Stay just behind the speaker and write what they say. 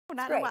No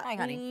matter what. Hi,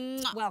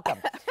 honey. Welcome.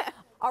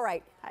 All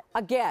right.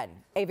 Again,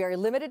 a very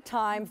limited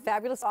time,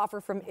 fabulous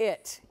offer from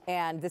IT.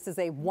 And this is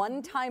a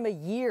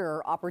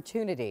one-time-a-year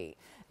opportunity.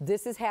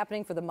 This is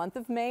happening for the month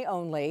of May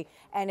only.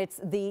 And it's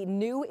the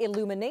new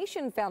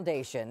Illumination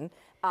Foundation,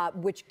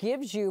 which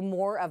gives you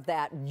more of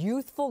that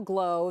youthful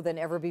glow than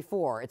ever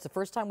before. It's the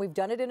first time we've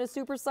done it in a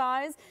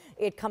supersize.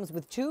 It comes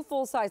with 2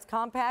 full-size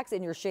compacts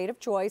in your shade of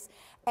choice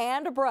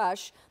and a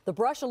brush. The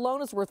brush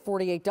alone is worth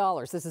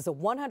 $48. This is a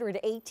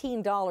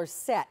 $118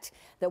 set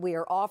that we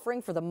are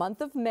offering for the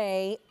month of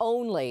May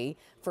only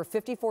for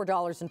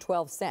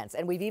 $54.12.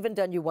 And we've even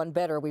done you one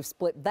better. We've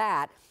split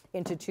that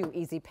into 2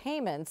 easy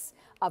payments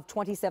of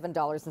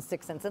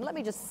 $27.06. And let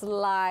me just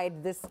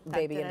slide this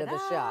baby into the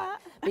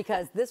shot,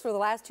 because this for the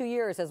last 2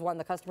 years has won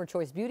the Customer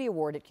Choice Beauty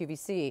Award at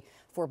QVC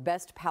for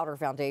Best Powder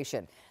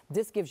Foundation.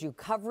 This gives you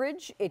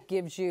coverage. It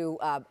gives you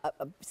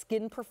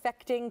skin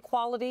perfecting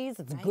qualities.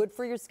 It's good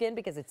for your skin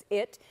because it's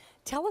IT.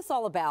 Tell us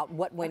all about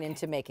what went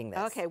into making this.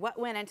 Okay, what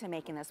went into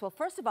making this? Well,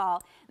 first of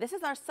all, this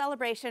is our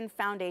Celebration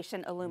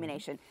Foundation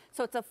Illumination.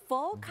 So it's a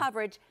full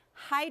coverage,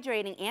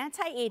 hydrating,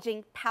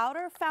 anti-aging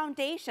powder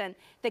foundation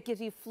that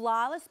gives you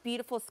flawless,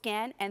 beautiful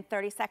skin in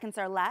 30 seconds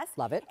or less.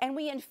 Love it. And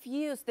we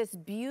infuse this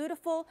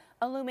beautiful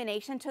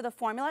illumination to the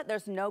formula.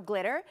 There's no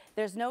glitter,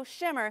 there's no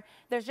shimmer,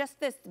 there's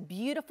just this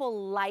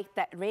beautiful light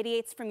that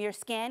radiates from your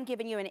skin,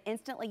 giving you an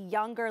instantly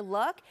younger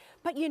look.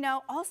 But you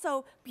know,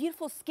 also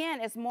beautiful skin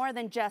is more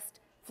than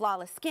just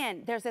flawless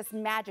skin. There's this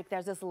magic,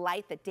 there's this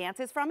light that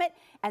dances from it,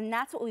 and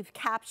that's what we've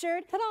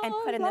captured and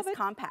put in this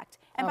compact.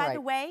 And by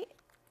the way,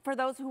 for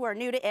those who are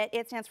new to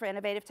it stands for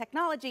Innovative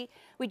Technology.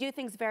 We do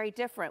things very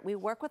different. We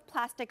work with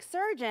plastic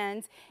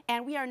surgeons,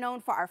 and we are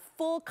known for our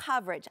full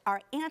coverage, our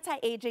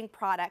anti-aging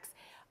products,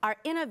 our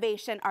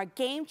innovation, our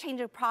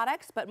game-changing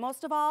products, but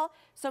most of all,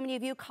 so many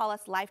of you call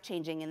us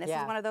life-changing, and this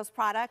is one of those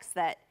products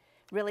that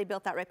really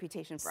built that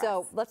reputation for us.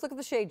 So let's look at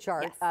the shade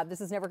chart. Yes. This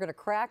is never going to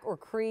crack or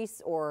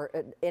crease or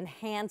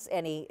enhance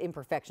any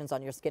imperfections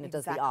on your skin. It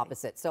does the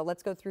opposite. So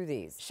let's go through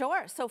these.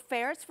 Sure. So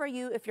fair is for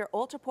you if you're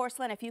ultra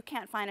porcelain, if you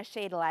can't find a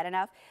shade light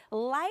enough.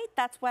 Light,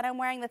 that's what I'm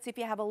wearing. That's if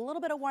you have a little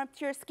bit of warmth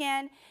to your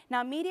skin.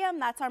 Now medium,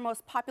 that's our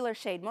most popular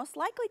shade, most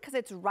likely because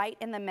it's right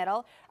in the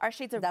middle. Our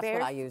shades are That's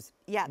what I use.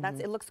 Yeah,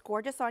 it looks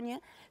gorgeous on you.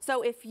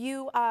 So if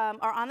you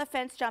are on the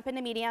fence, jump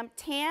into medium.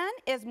 Tan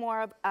is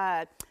more of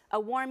a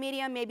warm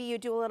medium. Maybe you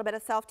do a little bit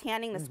of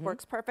self-tanning. This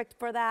works perfect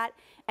for that.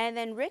 And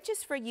then rich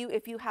is for you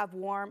if you have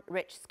warm,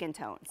 rich skin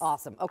tones.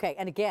 Awesome. Okay,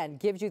 and again,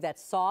 gives you that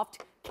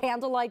soft,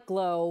 candlelight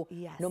glow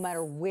no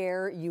matter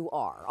where you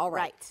are. All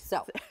right.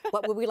 So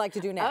what would we like to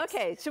do next?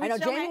 Okay. I know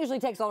Jane usually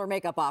takes all her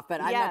makeup off,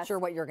 but I'm not sure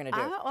what you're going to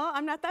do. Well,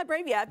 I'm not that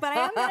brave yet, but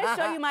I am going to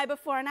show you my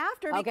before and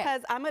after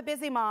because I'm a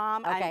busy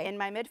mom. I'm in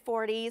my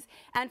mid-40s.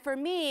 And for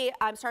me,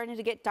 I'm starting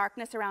to get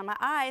darkness around my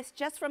eyes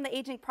just from the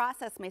aging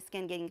process, my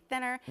skin getting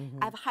thinner.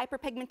 I have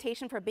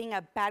hyperpigmentation for being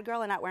a bad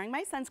girl and not wearing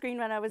my sunscreen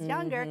when I was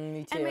younger.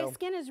 Me too. And my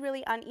skin is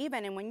really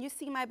uneven. And when you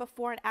see my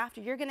before and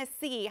after, you're going to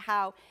see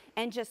how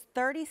in just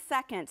 30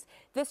 seconds,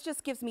 this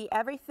just gives me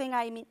everything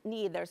I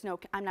need.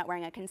 I'm not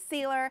wearing a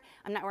concealer.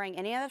 I'm not wearing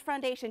any other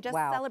foundation, just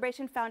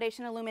Celebration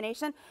Foundation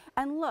Illumination.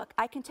 And look,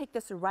 I can take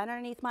this right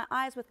underneath my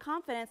eyes with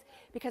confidence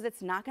because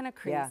it's not going to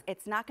crease.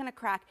 It's not going to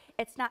crack.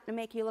 It's not going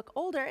to make you look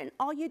older. And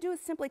all you do is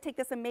simply take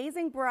this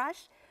amazing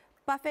brush,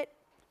 buff it,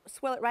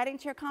 swill it right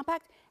into your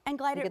compact, and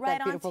glide it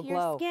right onto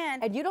your skin.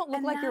 And you don't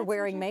look like you're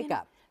wearing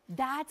makeup.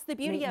 That's the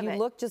beauty of it. You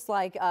look just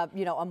like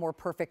you know, a more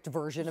perfect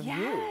version of you.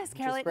 Yes,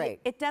 Carolyn.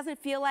 It doesn't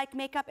feel like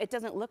makeup. It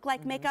doesn't look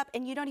like makeup,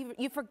 and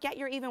you forget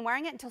you're even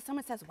wearing it until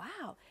someone says,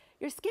 "Wow,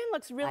 your skin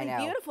looks really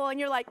beautiful," and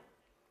you're like,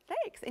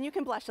 "Thanks," and you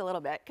can blush a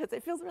little bit because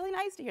it feels really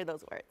nice to hear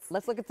those words.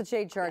 Let's look at the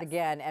shade chart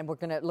again, and we're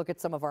going to look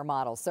at some of our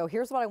models. So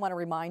here's what I want to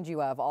remind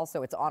you of.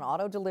 Also, it's on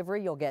auto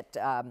delivery. You'll get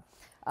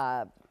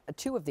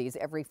 2 of these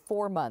every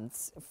 4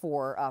 months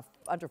for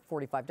under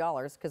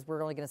 $45 because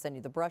we're only going to send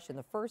you the brush in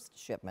the first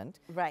shipment.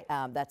 Right.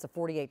 That's a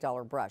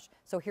 $48 brush.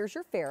 So here's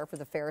your fair for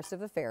the fairest of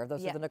the fair.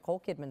 Those are the Nicole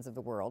Kidmans of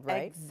the world,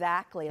 right?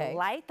 Exactly.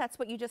 Light, that's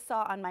what you just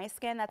saw on my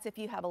skin. That's if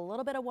you have a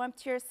little bit of warmth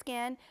to your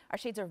skin. Our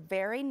shades are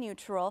very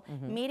neutral.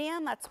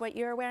 Medium, that's what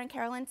you're wearing,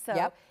 Carolyn.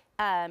 So,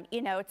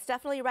 you know, it's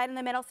definitely right in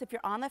the middle. So if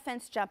you're on the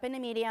fence, jump into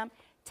medium.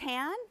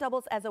 Tan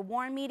doubles as a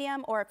warm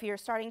medium, or if you're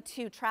starting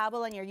to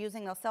travel and you're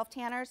using those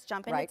self-tanners,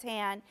 jump into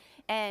tan.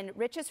 And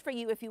rich is for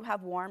you if you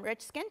have warm,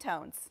 rich skin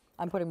tones.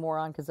 I'm putting more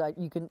on because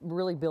you can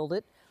really build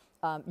it.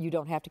 You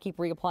don't have to keep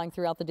reapplying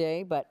throughout the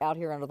day, but out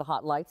here under the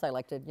hot lights, I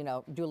like to, you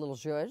know, do a little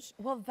zhuzh.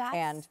 Well,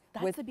 that's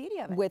the beauty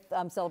of it. With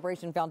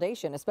Celebration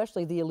Foundation,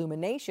 especially the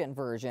Illumination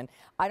version,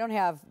 I don't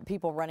have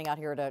people running out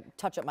here to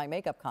touch up my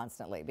makeup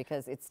constantly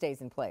because it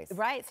stays in place.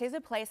 Right, it stays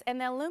in place.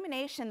 And the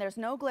Illumination, there's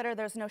no glitter,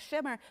 there's no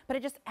shimmer, but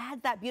it just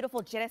adds that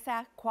beautiful je ne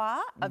sais quoi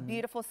of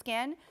beautiful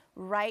skin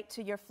right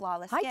to your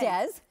flawless skin.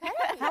 Hi, Des.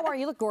 How are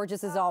you? You look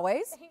gorgeous as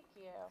always. Thank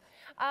you.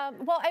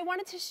 Well, I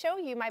wanted to show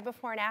you my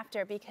before and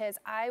after because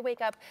I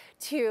wake up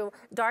to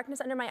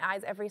darkness under my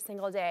eyes every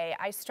single day.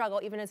 I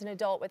struggle even as an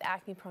adult with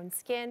acne-prone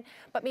skin,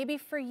 but maybe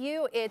for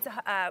you it's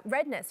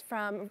redness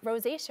from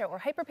rosacea or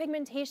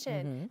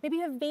hyperpigmentation. Maybe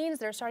you have veins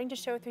that are starting to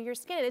show through your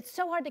skin, and it's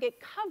so hard to get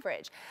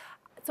coverage.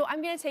 So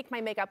I'm going to take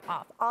my makeup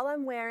off. All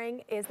I'm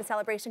wearing is the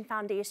Celebration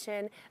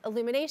Foundation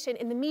Illumination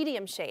in the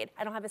medium shade.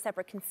 I don't have a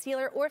separate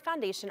concealer or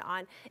foundation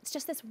on. It's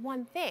just this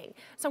one thing.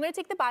 So I'm going to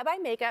take the Bye Bye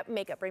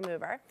makeup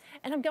remover,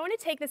 and I'm going to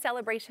take the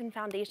Celebration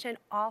Foundation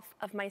off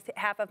of my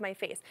half of my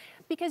face.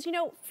 Because, you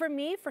know, for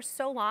me, for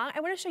so long, I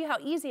want to show you how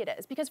easy it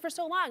is. Because for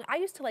so long, I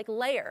used to like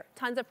layer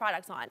tons of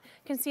products on.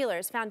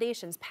 Concealers,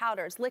 foundations,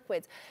 powders,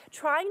 liquids,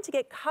 trying to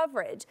get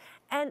coverage.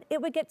 And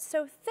it would get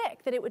so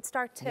thick that it would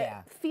start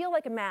to feel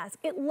like a mask.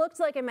 It looked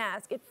like a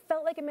mask. It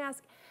felt like a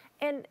mask.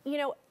 And, you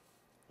know,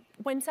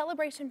 when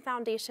Celebration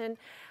Foundation,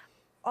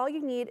 all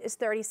you need is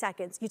 30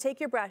 seconds. You take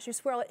your brush, you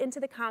swirl it into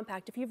the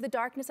compact. If you have the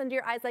darkness under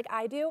your eyes like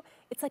I do,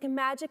 it's like a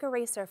magic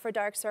eraser for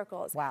dark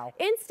circles. Wow.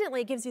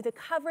 Instantly gives you the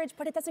coverage,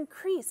 but it doesn't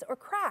crease or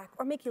crack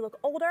or make you look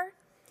older.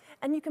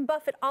 And you can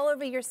buff it all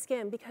over your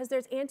skin because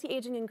there's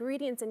anti-aging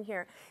ingredients in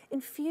here,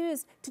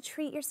 infused to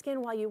treat your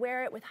skin while you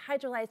wear it with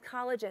hydrolyzed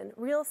collagen,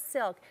 real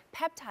silk,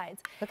 peptides.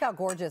 Look how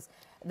gorgeous.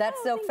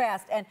 That's so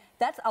fast. And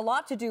that's a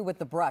lot to do with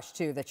the brush,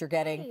 too, that you're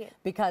getting,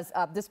 because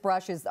this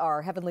brush is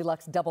our Heavenly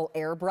Luxe Double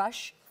Air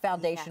Brush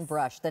foundation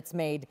brush that's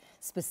made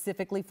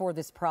specifically for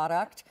this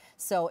product.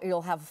 So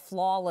it'll have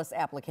flawless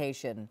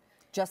application,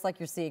 just like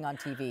you're seeing on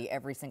TV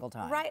every single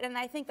time. Right, and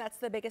I think that's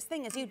the biggest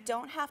thing is you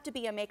don't have to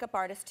be a makeup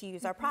artist to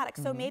use our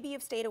products. So maybe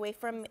you've stayed away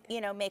from, you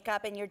know,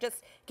 makeup and you're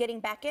just getting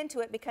back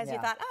into it because you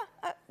thought,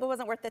 it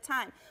wasn't worth the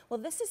time. Well,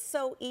 this is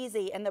so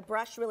easy, and the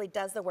brush really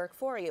does the work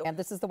for you. And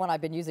this is the one I've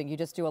been using. You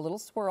just do a little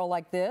swirl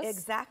like this.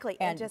 Exactly.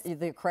 And just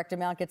the correct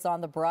amount gets on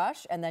the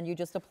brush, and then you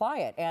just apply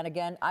it. And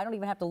again, I don't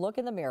even have to look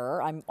in the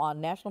mirror. I'm on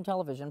national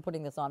television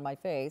putting this on my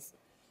face.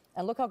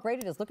 And look how great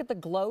it is. Look at the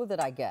glow that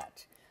I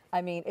get.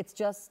 I mean, it's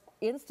just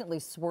instantly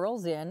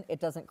swirls in. It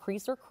doesn't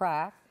crease or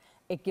crack.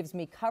 It gives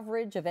me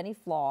coverage of any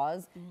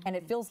flaws, and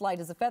it feels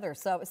light as a feather.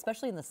 So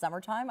especially in the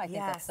summertime, I think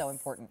that's so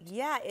important.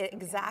 Yeah,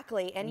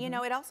 exactly. And you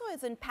know, it also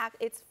is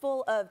it's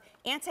full of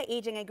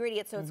anti-aging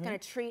ingredients, so it's going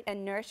to treat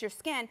and nourish your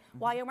skin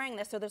while you're wearing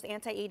this. So there's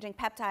anti-aging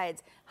peptides,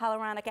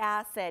 hyaluronic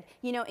acid,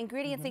 you know,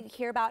 ingredients that you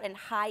hear about in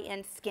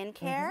high-end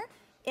skincare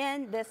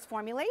in this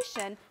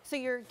formulation. So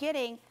you're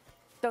getting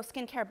those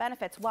skincare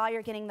benefits while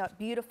you're getting the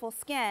beautiful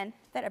skin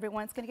that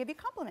everyone's going to give you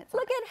compliments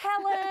on. Look at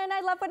Helen. I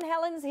love when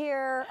Helen's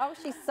here. Oh,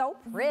 she's so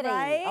pretty.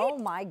 Right? Oh,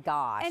 my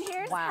gosh. And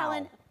here's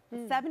Helen,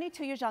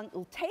 72 years young.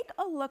 Take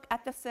a look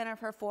at the center of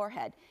her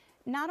forehead.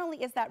 Not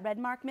only is that red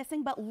mark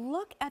missing, but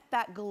look at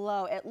that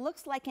glow. It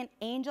looks like an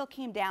angel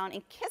came down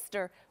and kissed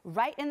her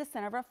right in the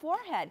center of her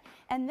forehead.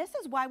 And this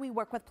is why we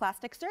work with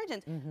plastic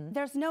surgeons.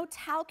 There's no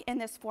talc in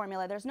this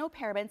formula. There's no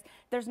parabens.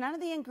 There's none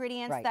of the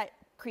ingredients that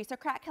crease or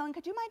crack. Helen,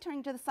 could you mind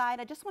turning to the side?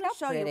 I just want to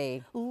show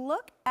you.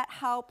 Look at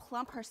how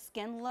plump her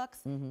skin looks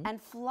and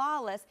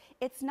flawless.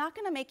 It's not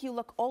going to make you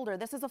look older.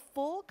 This is a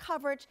full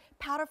coverage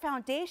powder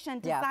foundation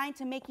designed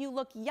to make you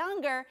look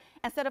younger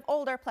instead of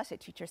older. Plus, it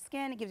treats your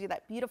skin. It gives you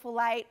that beautiful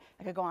light.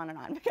 I could go on and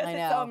on because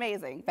it's so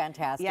amazing.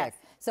 Fantastic. Yes.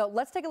 So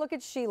let's take a look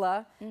at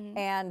Sheila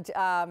and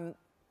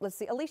let's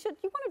see, Alicia, do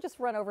you want to just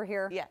run over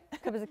here? Yeah.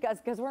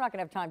 Because we're not going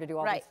to have time to do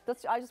all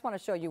this. I just want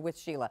to show you with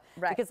Sheila.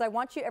 Because I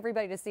want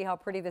everybody to see how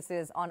pretty this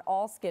is on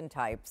all skin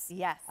types.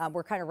 Yes.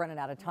 We're kind of running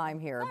out of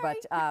time here. But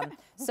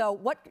so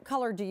what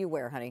color do you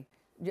wear, honey?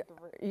 You're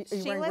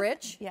wearing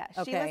rich? Yeah,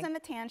 Sheila's in the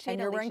tan shade.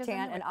 And you're wearing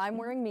tan, and I'm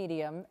wearing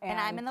medium. And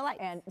I'm in the light.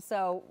 And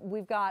so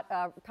we've got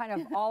kind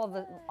of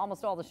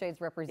almost all the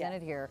shades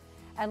represented here.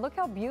 And look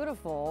how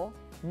beautiful,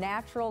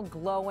 natural,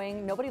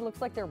 glowing. Nobody looks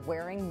like they're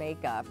wearing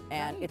makeup.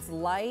 And it's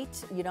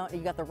light. You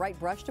got the right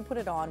brush to put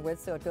it on with,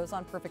 so it goes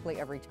on perfectly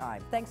every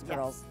time. Thanks,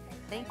 girls.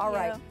 Thank you. All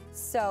right.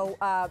 So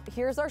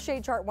here's our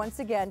shade chart once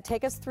again.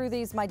 Take us through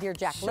these, my dear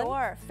Jacqueline.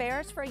 Sure.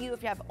 Fair is for you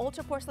if you have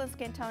ultra porcelain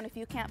skin tone, if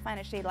you can't find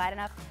a shade light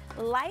enough.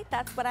 Light,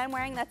 that's what I'm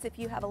wearing. That's if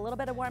you have a little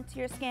bit of warmth to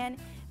your skin.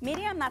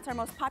 Medium, that's our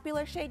most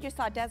popular shade. You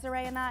saw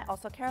Desiree in that.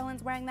 Also,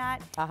 Carolyn's wearing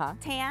that.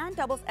 Tan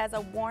doubles as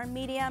a warm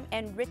medium,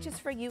 and rich is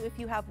for you if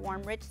you have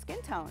warm, rich skin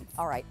tones.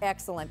 All right.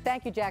 Excellent.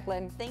 Thank you,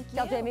 Jacqueline. Thank you.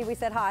 Tell Jamie we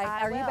said hi.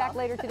 I Are you back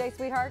later today,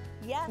 sweetheart?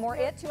 Yes. More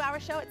It? 2-hour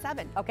show at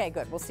 7. Okay,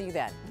 good. We'll see you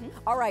then.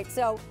 All right.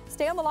 So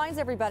stay on the lines,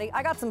 everybody.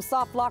 I got some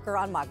soft blocker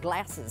on my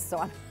glasses, so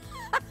I'm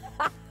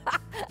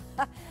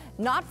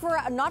not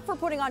for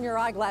putting on your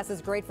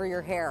eyeglasses. Great for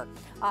your hair.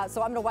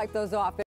 So I'm going to wipe those off.